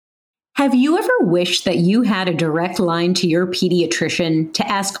Have you ever wished that you had a direct line to your pediatrician to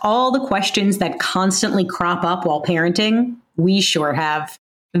ask all the questions that constantly crop up while parenting? We sure have.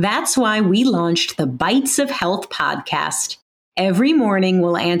 That's why we launched the Bites of Health podcast. Every morning,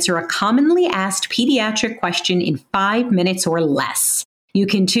 we'll answer a commonly asked pediatric question in 5 minutes or less. You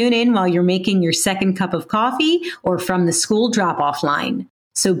can tune in while you're making your second cup of coffee or from the school drop-off line.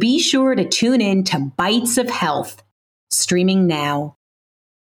 So be sure to tune in to Bites of Health, streaming now.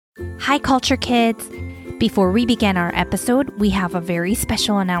 Hi, Culture Kids! Before we begin our episode, we have a very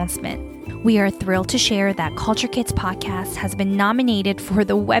special announcement. We are thrilled to share that Culture Kids Podcast has been nominated for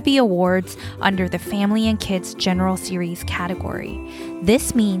the Webby Awards under the Family and Kids General Series category.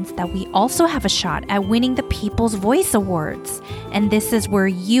 This means that we also have a shot at winning the People's Voice Awards, and this is where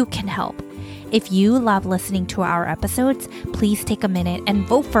you can help. If you love listening to our episodes, please take a minute and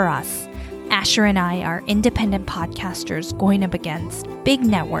vote for us. Asher and I are independent podcasters going up against big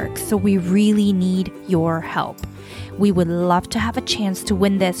networks, so we really need your help. We would love to have a chance to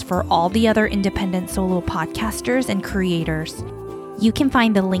win this for all the other independent solo podcasters and creators. You can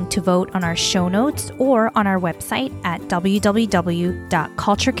find the link to vote on our show notes or on our website at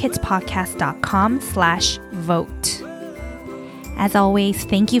www.culturekidspodcast.com/vote. As always,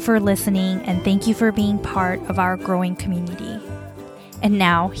 thank you for listening and thank you for being part of our growing community. And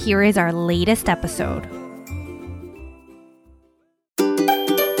now, here is our latest episode.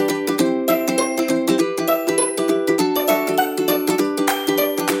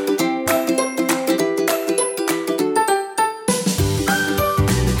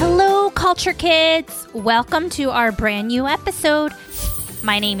 Hello, Culture Kids! Welcome to our brand new episode.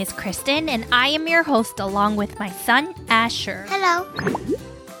 My name is Kristen, and I am your host along with my son, Asher. Hello.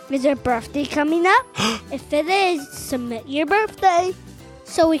 Is your birthday coming up? If it is, submit your birthday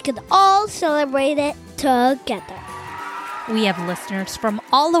so we can all celebrate it together. We have listeners from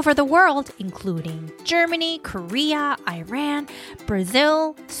all over the world, including Germany, Korea, Iran,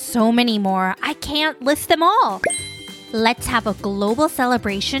 Brazil, so many more. I can't list them all. Let's have a global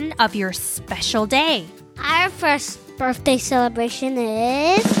celebration of your special day. Our first birthday celebration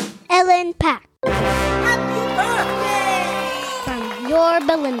is Ellen Pack. Happy birthday! From your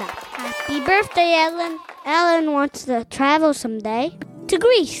Belinda. Happy birthday, Ellen. Ellen wants to travel someday to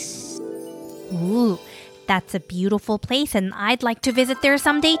Greece. Ooh, that's a beautiful place, and I'd like to visit there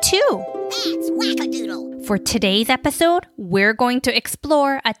someday too. That's wackadoodle. For today's episode, we're going to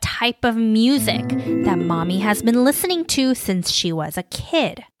explore a type of music that Mommy has been listening to since she was a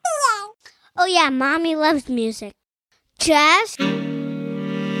kid. Oh yeah, Mommy loves music. Jazz,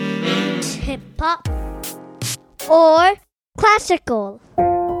 hip-hop, or classical.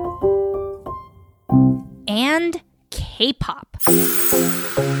 And K-pop.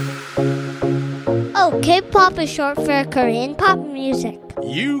 Oh, K-pop is short for Korean pop music.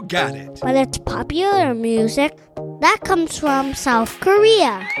 You got it. But it's popular music that comes from South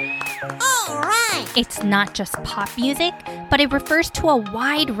Korea. All right. It's not just pop music, but it refers to a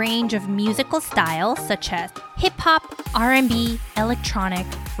wide range of musical styles such as hip-hop, R&B, electronic,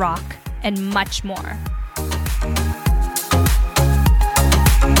 rock, and much more.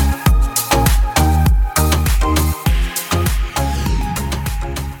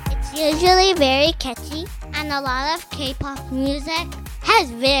 Usually very catchy, and a lot of K-pop music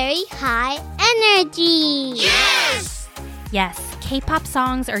has very high energy. Yes, K-pop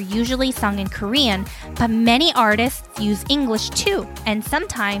songs are usually sung in Korean, but many artists use English too, and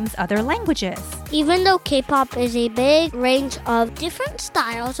sometimes other languages. Even though K-pop is a big range of different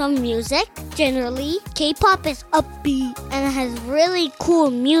styles of music, generally, K-pop is upbeat and has really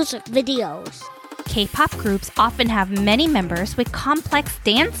cool music videos. K-pop groups often have many members with complex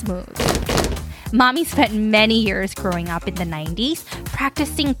dance moves. Mommy spent many years growing up in the 90s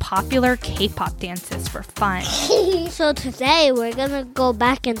practicing popular K-pop dances for fun. So today we're gonna go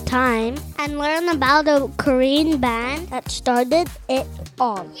back in time and learn about a Korean band that started it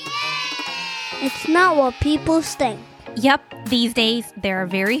all. It's not what people think. Yep, these days there are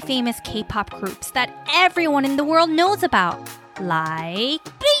very famous K-pop groups that everyone in the world knows about, like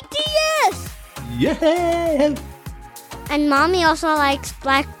BTS! Yeah. And Mommy also likes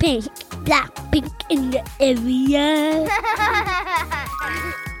Blackpink. Blackpink in the area.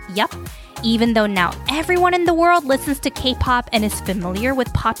 Yup. Even though now everyone in the world listens to K-pop and is familiar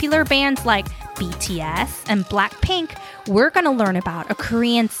with popular bands like BTS and Blackpink, we're going to learn about a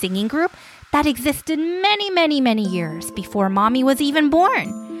Korean singing group that existed many years before Mommy was even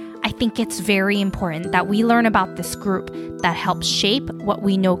born. I think it's very important that we learn about this group that helped shape what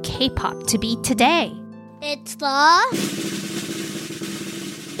we know K-pop to be today. It's the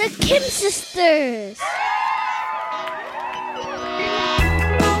Kim Sisters.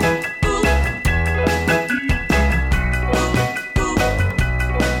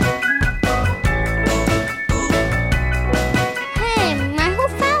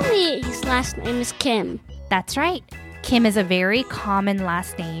 is Kim. That's right. Kim is a very common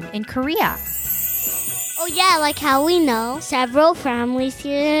last name in Korea. Oh yeah, like how we know several families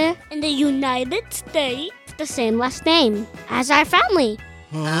here in the United States have the same last name as our family.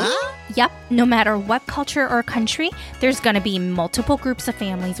 Yep, no matter what culture or country, there's gonna be multiple groups of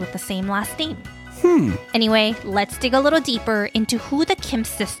families with the same last name. Anyway, let's dig a little deeper into who the Kim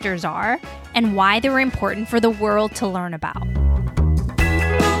sisters are and why they were important for the world to learn about.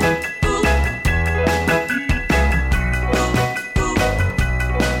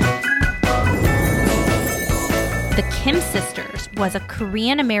 The Kim sisters was a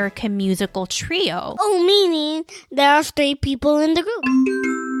Korean-American musical trio. Oh, meaning there are 3 people in the group.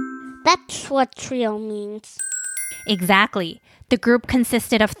 That's what trio means. Exactly. The group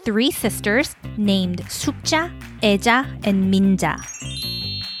consisted of 3 sisters named Sukja, Eja, and Minja.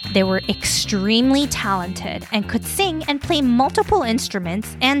 They were extremely talented and could sing and play multiple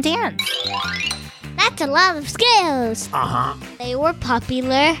instruments and dance. That's a lot of skills. They were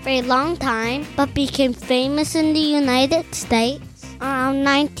popular for a long time, but became famous in the United States around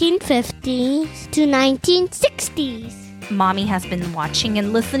 1950s to 1960s. Mommy has been watching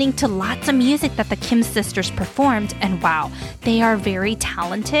and listening to lots of music that the Kim sisters performed, and wow, they are very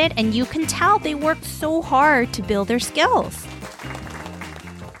talented, and you can tell they worked so hard to build their skills.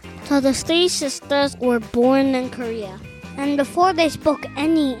 So the 3 sisters were born in Korea. And before they spoke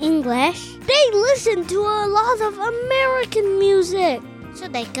any English, they listened to a lot of American music so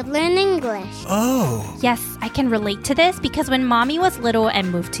they could learn English. Oh. Yes, I can relate to this because when Mommy was little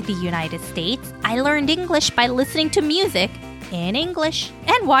and moved to the United States, I learned English by listening to music in English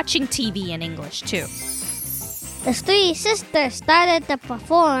and watching TV in English too. The 3 sisters started to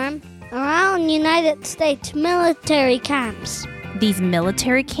perform around United States military camps. These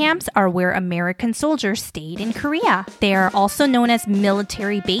military camps are where American soldiers stayed in Korea. They are also known as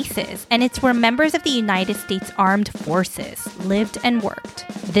military bases, and it's where members of the United States Armed Forces lived and worked.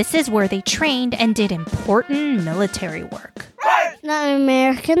 This is where they trained and did important military work. The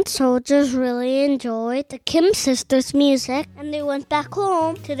American soldiers really enjoyed the Kim sisters' music, and they went back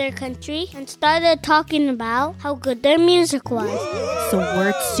home to their country and started talking about how good their music was. So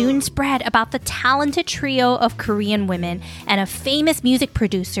word soon spread about the talented trio of Korean women, and a famous music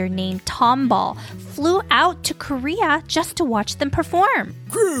producer named Tom Ball flew out to Korea just to watch them perform.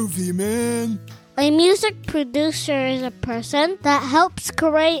 Groovy, man. A music producer is a person that helps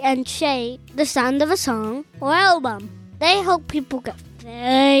create and shape the sound of a song or album. They help people get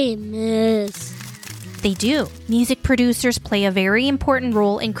famous. They do. Music producers play a very important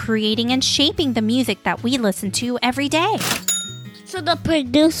role in creating and shaping the music that we listen to every day. So the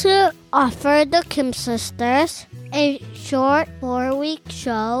producer offered the Kim sisters a short 4-week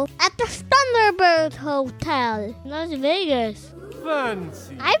show at the Thunderbird Hotel in Las Vegas.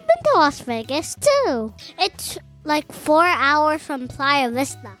 Fancy. I've been to Las Vegas too. It's like 4 hours from Playa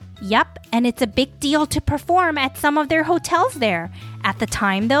Vista. Yep, and it's a big deal to perform at some of their hotels there. At the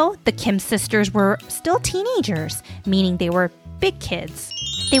time, though, the Kim sisters were still teenagers, meaning they were big kids.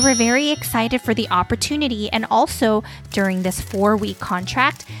 They were very excited for the opportunity, and also, during this 4-week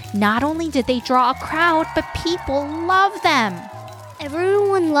contract, not only did they draw a crowd, but people loved them.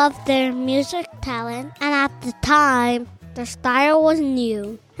 Everyone loved their music talent, and at the time, their style was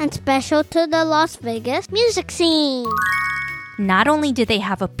new and special to the Las Vegas music scene. Not only did they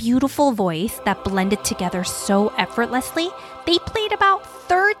have a beautiful voice that blended together so effortlessly, they played about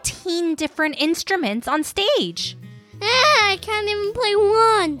 13 different instruments on stage. I can't even play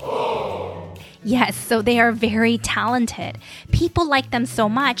one. Yes, so they are very talented. People like them so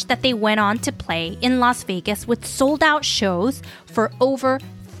much that they went on to play in Las Vegas with sold-out shows for over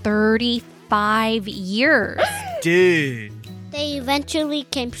 35 years. Dude. They eventually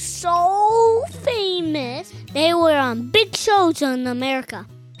became so famous, they were on big shows in America.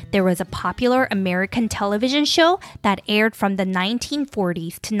 There was a popular American television show that aired from the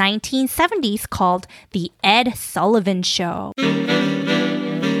 1940s to 1970s called The Ed Sullivan Show.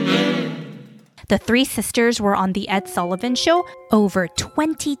 The 3 sisters were on The Ed Sullivan Show over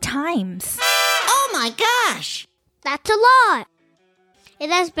 20 times. Oh my gosh! That's a lot. It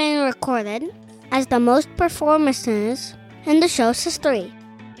has been recorded as the most performances in the show's history.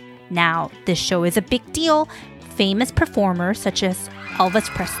 Now, this show is a big deal. Famous performers such as Elvis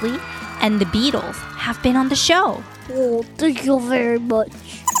Presley and the Beatles have been on the show. Oh, thank you very much.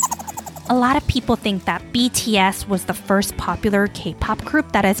 A lot of people think that BTS was the first popular K-pop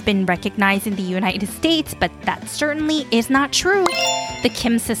group that has been recognized in the United States, but that certainly is not true. The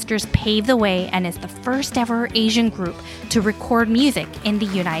Kim sisters paved the way and is the first ever Asian group to record music in the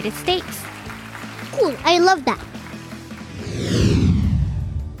United States. Cool, I love that.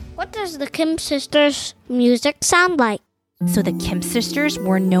 What does the Kim sisters' music sound like? So the Kim sisters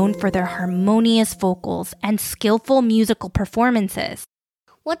were known for their harmonious vocals and skillful musical performances.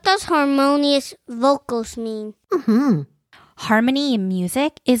 What does harmonious vocals mean? Harmony in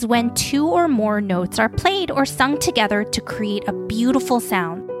music is when two or more notes are played or sung together to create a beautiful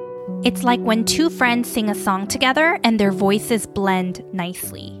sound. It's like when two friends sing a song together and their voices blend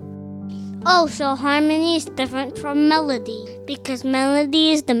nicely. Oh, so harmony is different from melody because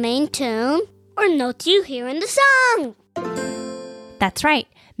melody is the main tune or notes you hear in the song. That's right.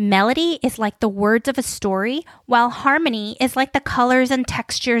 Melody is like the words of a story, while harmony is like the colors and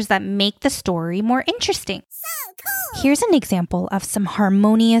textures that make the story more interesting. So cool! Here's an example of some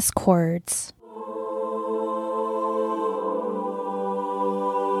harmonious chords.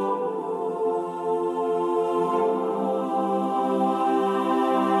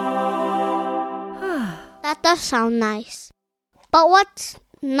 That does sound nice. But what's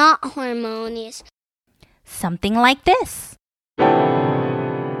not harmonious? Something like this.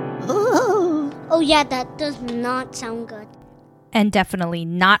 Oh yeah, that does not sound good. And definitely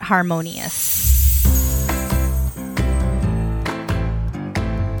not harmonious.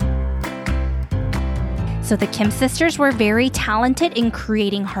 So the Kim sisters were very talented in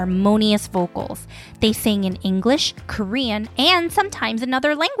creating harmonious vocals. They sang in English, Korean, and sometimes in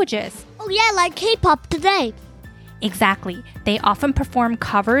other languages. Oh yeah, like K-pop today. Exactly. They often perform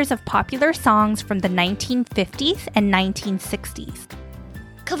covers of popular songs from the 1950s and 1960s.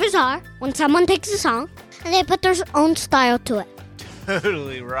 Covers are when someone takes a song and they put their own style to it.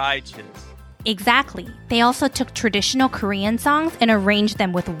 Totally righteous. Exactly. They also took traditional Korean songs and arranged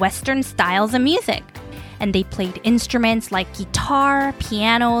them with Western styles of music. And they played instruments like guitar,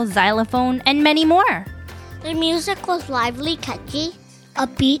 piano, xylophone, and many more. Their music was lively, catchy,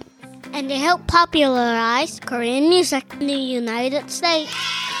 upbeat, and they helped popularize Korean music in the United States.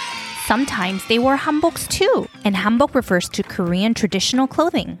 Sometimes they wore hanboks too, and hanbok refers to Korean traditional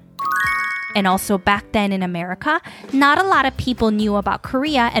clothing. And also back then in America, not a lot of people knew about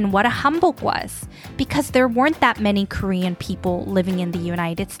Korea and what a hanbok was, because there weren't that many Korean people living in the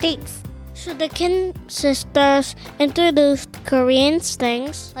United States. So the Kim sisters introduced Korean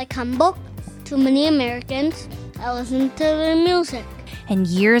things like hanbok to many Americans that listened to their music. And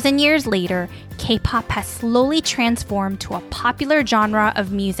years later, K-pop has slowly transformed to a popular genre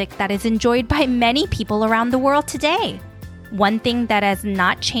of music that is enjoyed by many people around the world today. One thing that has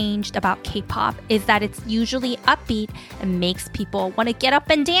not changed about K-pop is that it's usually upbeat and makes people want to get up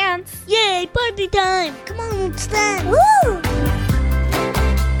and dance. Yay, party time! Come on, let's dance! Woo!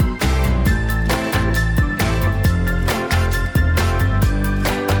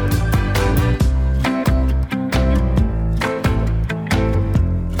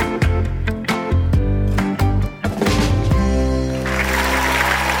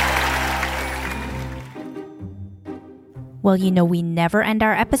 Well, you know we never end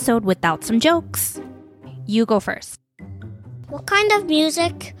our episode without some jokes. You go first. What kind of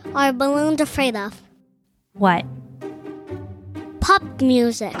music are balloons afraid of? What? Pop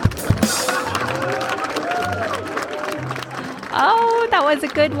music. Oh, that was a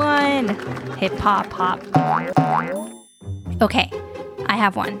good one. Hip hop, pop. Okay, I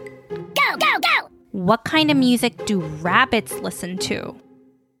have one. Go, go, go! What kind of music do rabbits listen to?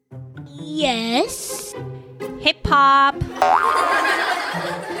 Yes. Hip hop.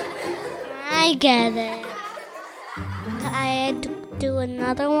 I get it. I do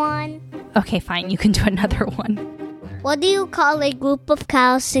another one. Okay, fine, you can do another one. What do you call a group of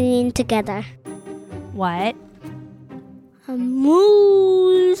cows singing together? What? A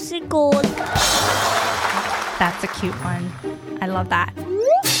musical. That's a cute one. I love that.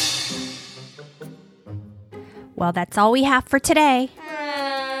 Well, that's all we have for today.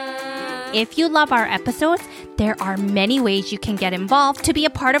 If you love our episodes, there are many ways you can get involved to be a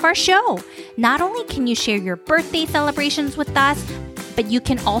part of our show. Not only can you share your birthday celebrations with us, but you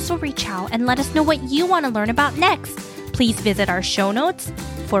can also reach out and let us know what you want to learn about next. Please visit our show notes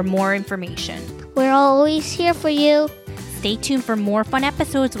for more information. We're always here for you. Stay tuned for more fun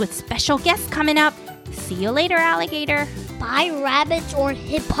episodes with special guests coming up. See you later, alligator. Bye, rabbits or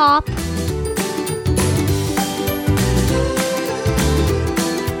hip hop.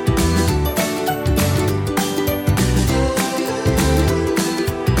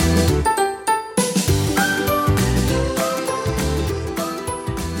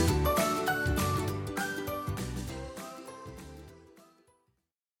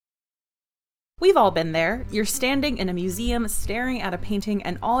 We've all been there. You're standing in a museum staring at a painting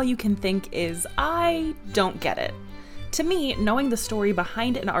and all you can think is, I don't get it. To me, knowing the story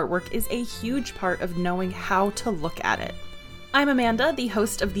behind an artwork is a huge part of knowing how to look at it. I'm Amanda, the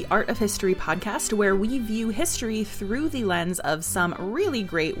host of the Art of History podcast, where we view history through the lens of some really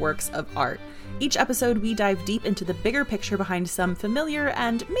great works of art. Each episode, we dive deep into the bigger picture behind some familiar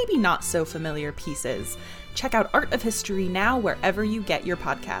and maybe not so familiar pieces. Check out Art of History now wherever you get your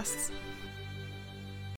podcasts.